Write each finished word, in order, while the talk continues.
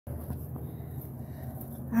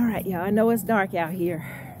All right, y'all. I know it's dark out here.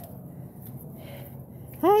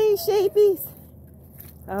 Hey, sheepies.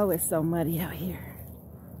 Oh, it's so muddy out here.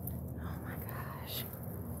 Oh my gosh.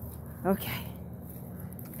 Okay.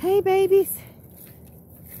 Hey, babies.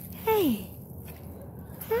 Hey.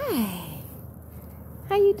 Hi.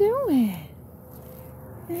 How you doing?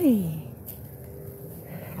 Hey.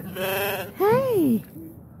 Hey.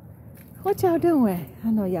 What y'all doing? I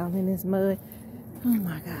know y'all in this mud. Oh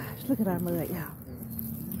my gosh. Look at our mud, y'all.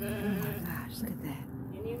 Oh my gosh. Look at that.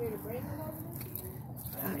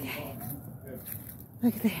 Okay.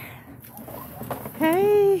 Look at there.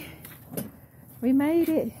 Hey. We made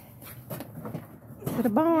it to the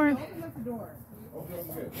barn.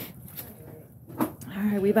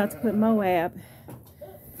 Alright, we about to put Moab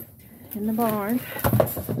in the barn.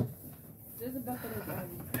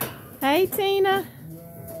 Hey, Tina.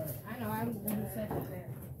 I know, I was going to set it there.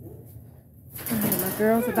 Alright, my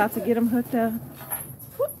girl's about to get them hooked up.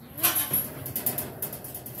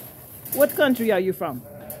 What country are you from?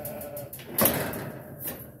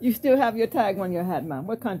 You still have your tag on your hat, Mom.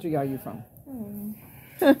 What country are you from?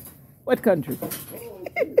 What country?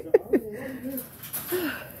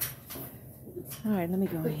 All right, let me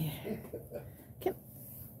go in here.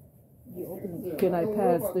 Can I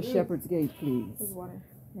pass the shepherd's gate, please? There's water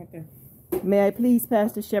right there. May I please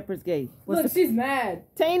pass the shepherd's gate? Look, she's mad.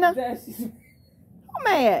 Tina? Who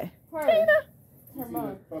mad? Her. Tina? Her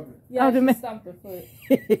mom. Yeah, Oh, she stomped her foot.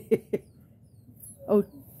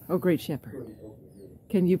 Oh, great shepherd.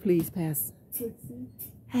 Can you please pass?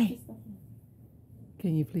 Hey.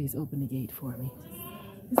 Can you please open the gate for me?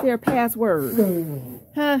 Is there a password?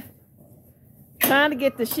 Huh? Trying to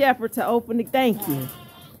get the shepherd to open the... Thank you.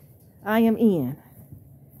 I am in.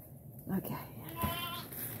 Okay.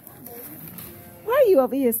 Why are you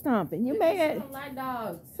over here stomping? You mad? I don't like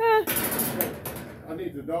dogs. Huh? I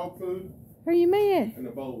need the dog food. Are you mad? And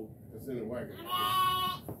the bowl that's in the wagon.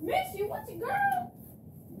 Miss you, what's your girl?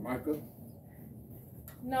 Micah.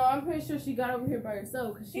 No, I'm pretty sure she got over here by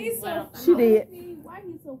herself. Cause she did. Why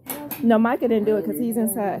he so fast? No, Micah didn't do it because he's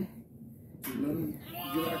inside.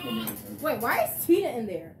 Wait, why is Tina in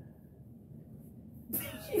there?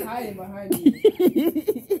 She's hiding behind me.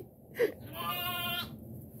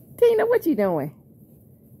 Tina, what you doing?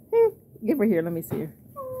 Give her here. Let me see her.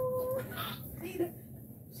 Tina,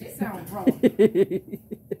 she sounds wrong.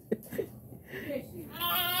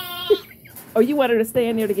 Oh, you want her to stay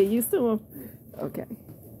in there to get used to him? Okay.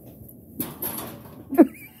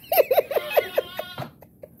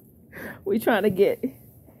 we trying to get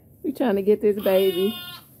this baby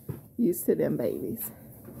used to them babies,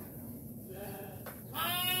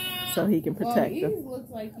 so he can protect them. He looks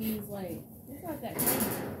like he's like, it's not that crazy.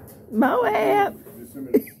 Moab.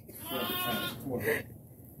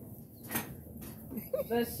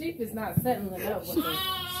 The sheep is not settling up with her.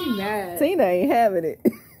 She mad. Tina ain't having it.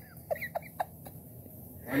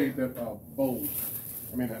 I need that bowl.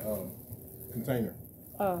 I mean that container.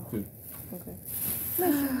 Oh. Too. Okay.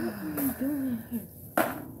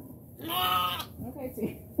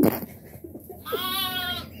 Okay,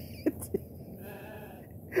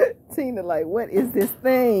 Tina, like, what is this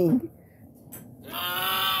thing?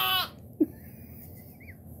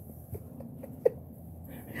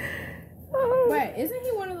 Wait, isn't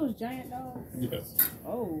he one of those giant dogs? Yes.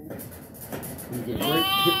 Oh. He's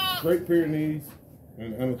a great Pyrenees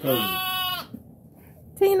and Anatolian.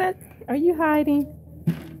 Tina, are you hiding?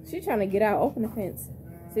 She's trying to get out. Open the fence.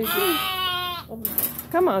 See, open the fence.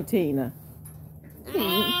 Come on, Tina.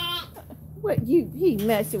 What he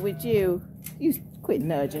messing with you? You quit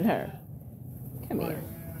nudging her. Come here.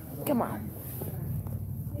 Come on.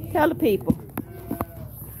 Tell the people.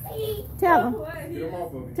 Tell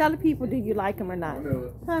them. Tell the people, do you like him or not?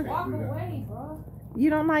 Huh? Walk away, bro. You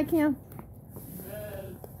don't like him?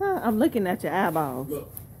 Huh? I'm looking at your eyeballs.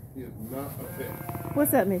 Look, he is not a pet.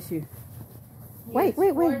 What's up, Miss You? Wait.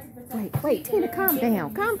 Tina, calm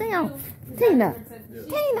down. Calm down. Tina.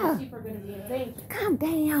 Tina. Calm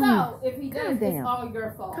down. So, if he does, it's all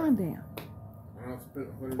your fault. Calm down. I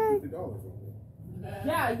spent $150 on it.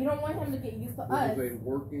 Yeah, you don't want him to get used to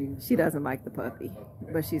us. She doesn't like the puppy,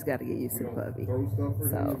 but she's got to get used to the puppy.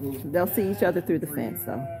 So they'll see each other through the fence.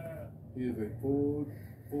 So he is a full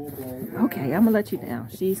blown. okay, I'm gonna let you down.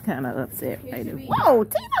 She's kind of upset right now. Whoa,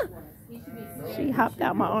 Tina! She hopped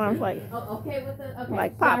out my arms like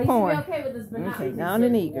like popcorn. Okay, down the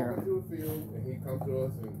knee, girl.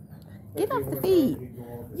 Get off the feed.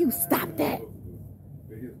 You stop that.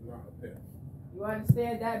 You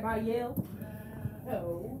understand that by yell?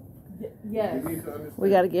 No. Yes. We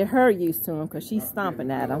got to get her used to him because she's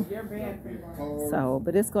stomping at him. So,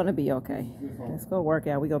 but it's going to be okay. It's going to work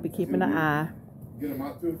out. We're going to be keeping an eye Get them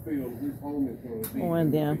out to the field. Whose home is going to be?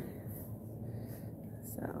 On them.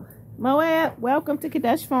 So, Moab, welcome to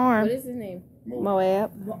Kadesh Farm. What is his name?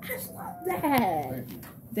 Moab. I love that. Thank you.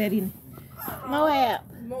 Daddy. Moab.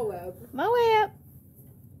 Moab. Moab.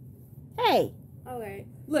 Hey. Okay.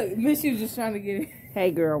 Look, Miss you just trying to get it.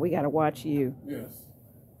 Hey, girl, we got to watch you. Yes.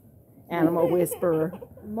 Animal whisperer.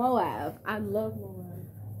 Moab. I love Moab.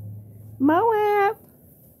 Moab.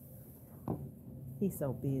 He's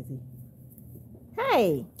so busy.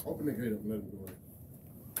 Hey. Open the gate up and let him go in.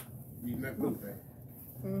 Eating that food, man.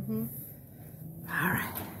 Mm-hmm. All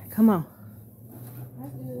right. Come on. I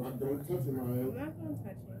don't touch him, I'm not gonna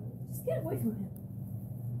touch him. Just get away from him.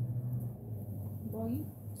 Boy, you.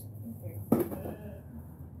 Okay.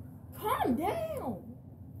 Calm down.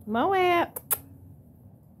 Moab.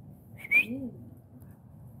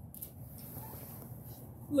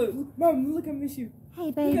 Look, Mom, look, I miss you. Hey,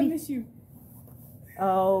 Look, I baby. miss you.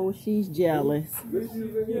 Oh, she's jealous. Miss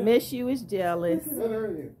you in here. Miss you is jealous. Let her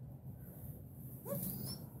in here.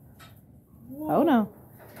 Hold on. All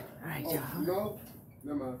right, Oh, y'all. no.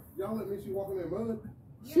 Never mind. Y'all let Miss you walk in that mud.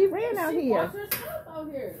 She ran out She here. walked herself out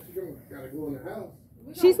here. She gotta go in the house.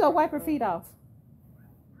 She's gonna wipe her feet off.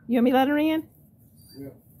 You want me to let her in? Yeah.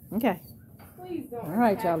 Okay. Please don't. All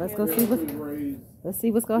right, y'all. Let's go see what's. Raised. Let's see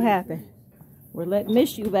what's gonna happen. We're letting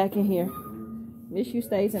Miss You back in here. Miss You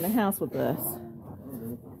stays in the house with us.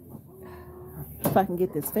 If I can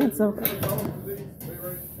get this fence open.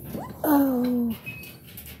 Oh.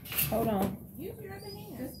 Hold on. Use your other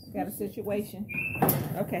hand. Got a situation.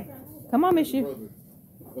 Okay. Come on, Miss You. Brothers.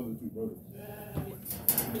 Other two brothers.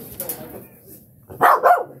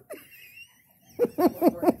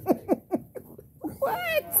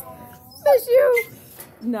 What? Miss You?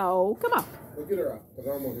 No. Come on. Well, get her out, because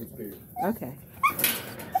I don't want him scared. Okay.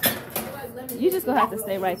 You just gonna have to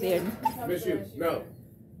stay right there. Miss you. No.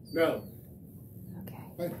 No. Okay.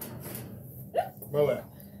 Hey. Moab.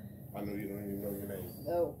 I know you don't even know your name.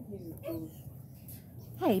 Oh, he's cool.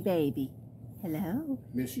 Hey, baby. Hello.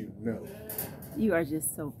 Miss you. No. You are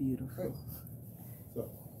just so beautiful. Hey. So.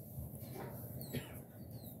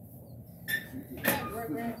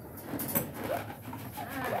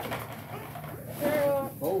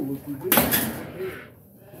 Girl. Oh, look who did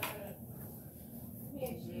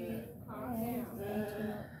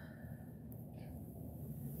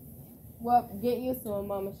Well, get used to him,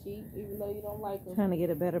 Mama Sheep, even though you don't like him. Trying to get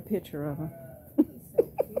a better picture of him.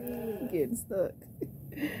 Getting stuck.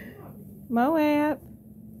 Moab.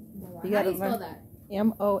 You How gotta do you spell learn. that?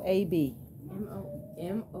 M-O-A-B.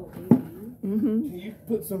 M-O-A-B. Mm-hmm. Can you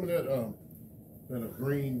put some of that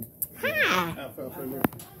green Hi. alfalfa in there?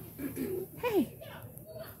 Hey.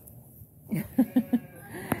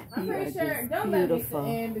 I'm You are pretty sure. just Don't let Misa beautiful.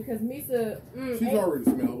 in because Misa. She's already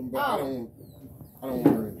smelled them, but I don't want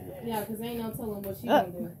her in there. Yeah, because ain't no telling what she gonna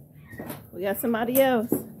do. We got somebody else.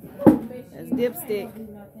 That's Dipstick.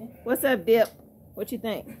 What's up, Dip? What you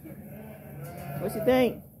think? What you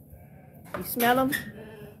think? You smell him?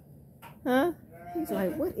 Huh? He's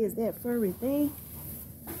like, what is that furry thing?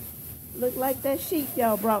 Look like that sheep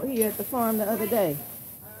y'all brought here at the farm the other day.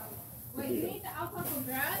 Wait, you need the alfalfa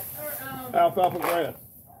grass or Alfalfa grass.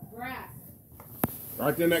 grass?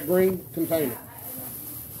 Right in that green container.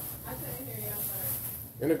 I couldn't hear you. I'm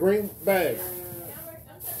sorry. In a green bag.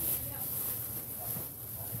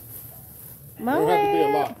 It don't have to be a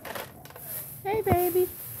Moab. lot. Hey, baby.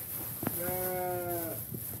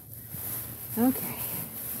 Okay.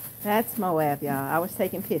 That's Moab, y'all. I was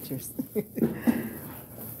taking pictures.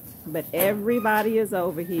 But everybody is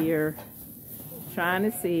over here trying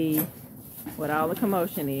to see what all the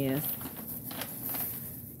commotion is.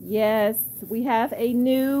 Yes, we have a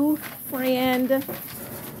new friend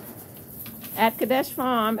at Kadesh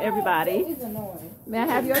Farm, everybody. He's annoying. May I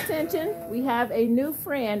have your attention? We have a new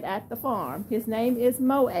friend at the farm. His name is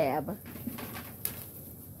Moab.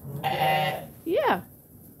 Yeah.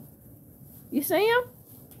 You see him?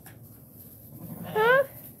 Huh?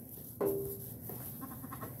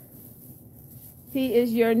 He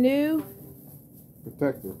is your new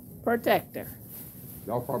protector.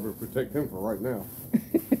 Y'all probably protect him for right now.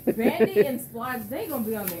 Vandy and Splotch, they gonna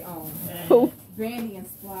be on their own. Who? Vandy and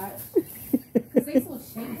Splotch. Because they so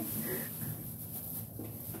shady.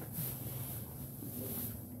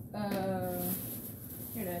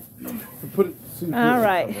 Here it is. Put it. All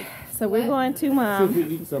right. So we're going to See if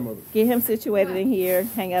he eat some of it. get him situated in here,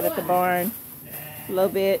 hang out at the barn a little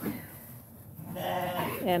bit.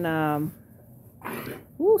 And,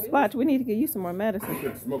 ooh, Spotch, we need to get you some more medicine.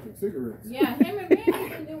 Been smoking cigarettes. Yeah, him and Vandy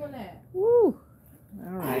been doing that. Woo.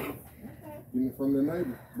 All right. Getting it from the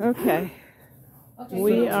neighbor. Okay. Okay,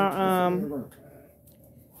 We so are,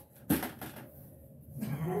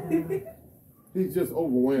 He's just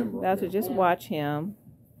overwhelmed. About to just watch him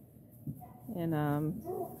and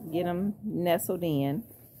get him nestled in.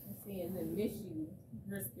 Saying to miss you,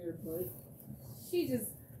 her scared butt. She just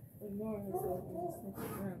ignoring herself and just sniffing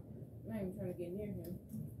around. I'm not even trying to get near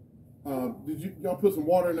him. Did y'all put some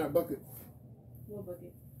water in that bucket? What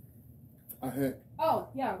bucket? I had. Oh,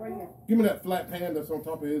 yeah, right here. Give me that flat pan that's on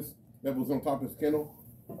top of his. That was on top of his kennel.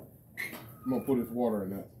 I'm gonna put his water in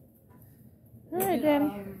that. All right,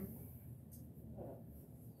 Daddy.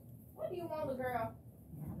 What do you want, little girl?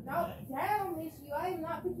 No, down, miss you. I am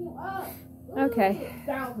not picking you up. Ooh, Okay.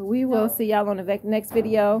 down. We will see y'all on the next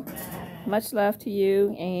video. Much love to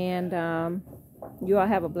you, and you all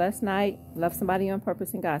have a blessed night. Love somebody on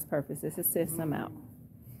purpose and God's purpose. This is Sis. I'm out.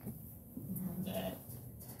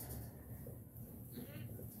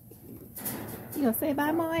 You gonna say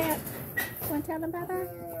bye, Moab? You wanna tell them bye-bye?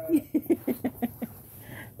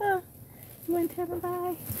 Oh, you wanna tell them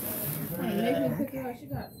bye? Hey, make me pick her up. She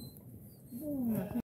got.